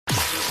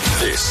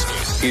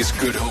This is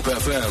Good Hope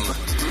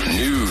FM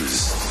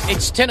News.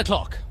 It's 10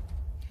 o'clock.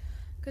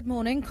 Good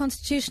morning.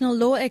 Constitutional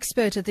law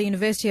expert at the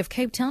University of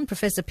Cape Town,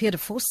 Professor Pierre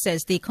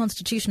says the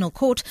Constitutional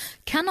Court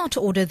cannot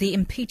order the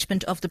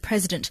impeachment of the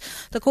president.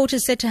 The court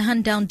is set to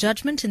hand down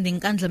judgment in the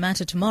Nkandla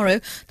matter tomorrow.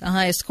 The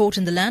highest court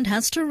in the land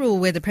has to rule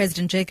whether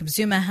President Jacob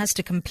Zuma has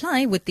to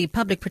comply with the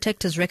public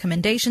protector's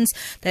recommendations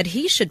that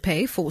he should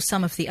pay for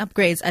some of the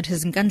upgrades at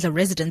his Nkandla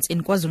residence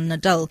in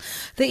KwaZulu-Natal.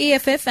 The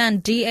EFF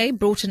and DA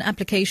brought an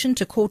application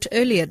to court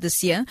earlier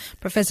this year.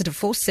 Professor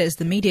says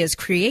the media is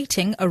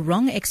creating a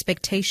wrong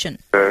expectation.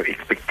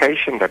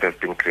 Expectation that has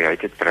been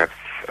created, perhaps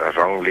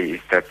wrongly,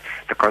 is that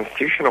the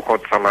Constitutional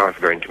Court somehow is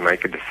going to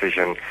make a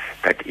decision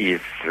that is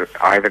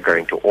either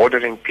going to order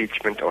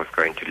impeachment or is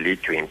going to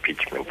lead to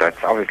impeachment.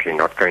 That's obviously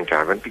not going to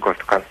happen because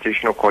the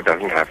Constitutional Court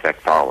doesn't have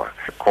that power.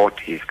 The court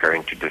is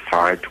going to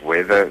decide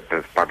whether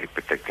the public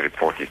protector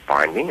report is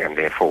binding and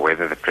therefore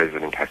whether the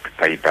president has to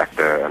pay back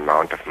the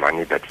amount of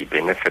money that he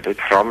benefited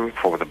from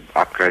for the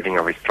upgrading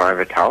of his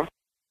private house.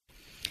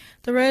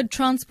 The Road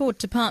Transport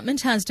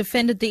Department has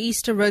defended the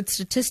Easter road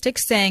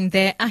statistics, saying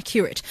they're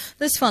accurate.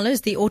 This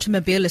follows the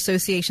Automobile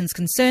Association's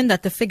concern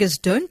that the figures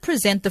don't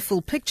present the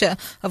full picture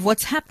of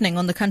what's happening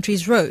on the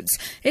country's roads.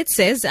 It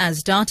says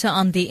as data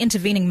on the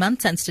intervening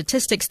months and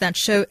statistics that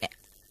show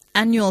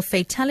annual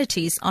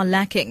fatalities are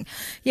lacking.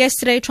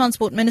 Yesterday,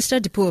 Transport Minister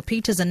Dipuo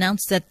Peters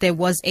announced that there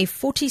was a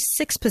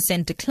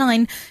 46%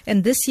 decline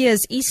in this year's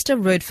Easter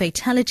road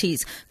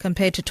fatalities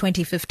compared to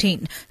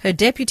 2015. Her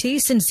deputy,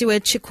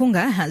 Sinziwe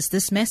Chikunga, has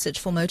this message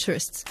for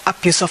motorists.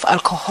 Abuse of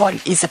alcohol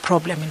is a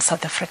problem in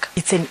South Africa.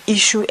 It's an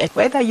issue.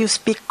 Whether you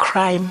speak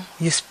crime,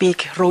 you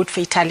speak road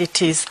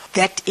fatalities,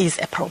 that is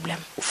a problem.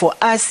 For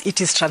us, it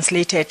is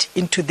translated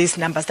into these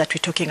numbers that we're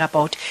talking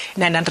about,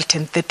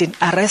 913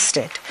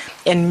 arrested,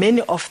 and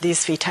many of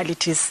these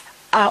fatalities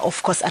are,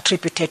 of course,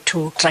 attributed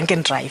to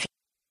drunken driving.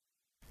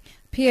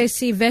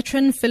 PAC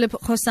veteran Philip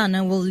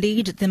Khosana will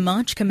lead the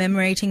march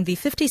commemorating the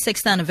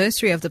 56th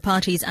anniversary of the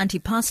party's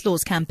anti-pass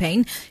laws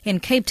campaign in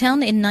Cape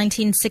Town in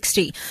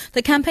 1960.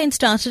 The campaign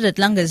started at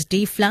Langa's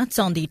D Flats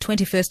on the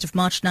 21st of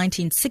March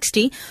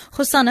 1960.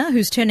 Khosana,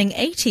 who's turning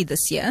 80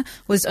 this year,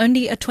 was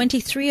only a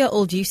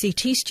 23-year-old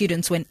UCT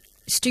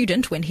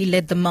student when he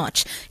led the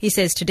march. He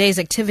says today's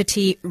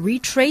activity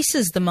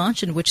retraces the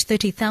march in which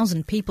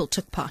 30,000 people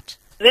took part.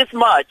 This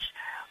march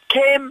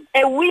came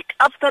a week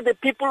after the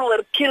people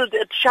were killed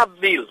at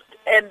Sharpeville,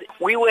 and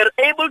we were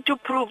able to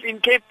prove in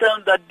Cape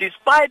Town that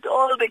despite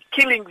all the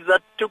killings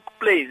that took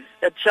place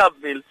at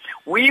Sharpeville,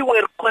 we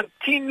were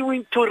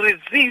continuing to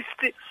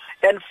resist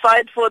and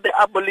fight for the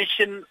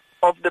abolition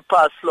of the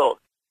pass law.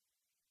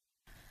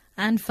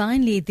 And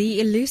finally, the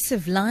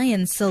elusive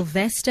lion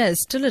Sylvester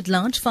is still at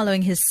large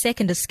following his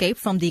second escape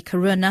from the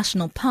Karoo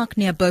National Park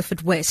near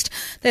Beaufort West.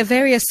 There are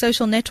various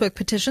social network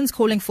petitions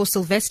calling for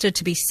Sylvester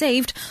to be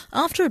saved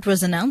after it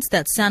was announced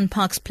that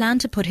SANParks plan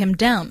to put him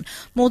down.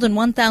 More than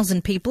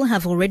 1,000 people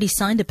have already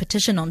signed a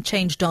petition on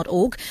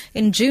change.org.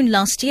 In June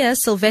last year,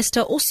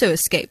 Sylvester also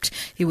escaped.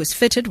 He was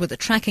fitted with a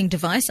tracking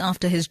device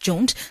after his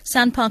jaunt.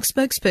 SANParks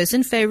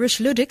spokesperson Farish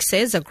Ludik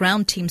says a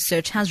ground team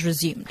search has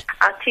resumed.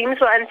 Our teams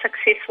were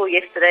unsuccessful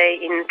yesterday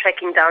in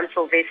tracking down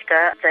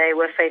Sylvester. They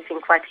were facing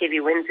quite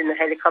heavy winds in the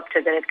helicopter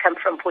that had come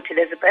from Port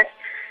Elizabeth,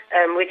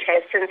 which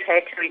has since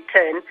had to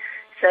return.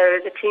 So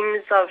the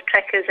teams of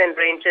trackers and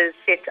rangers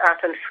set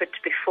out on foot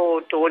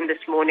before dawn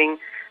this morning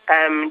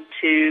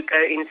to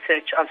go in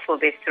search of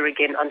Sylvester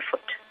again on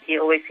foot. He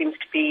always seems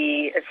to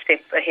be a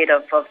step ahead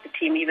of the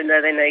team, even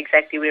though they know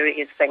exactly where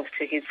he is thanks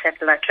to his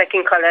satellite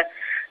tracking collar,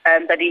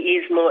 but he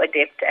is more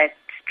adept at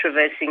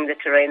traversing the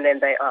terrain than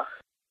they are.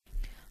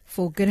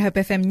 For Good Hope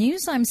FM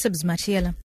News, I'm Sibs Matiela.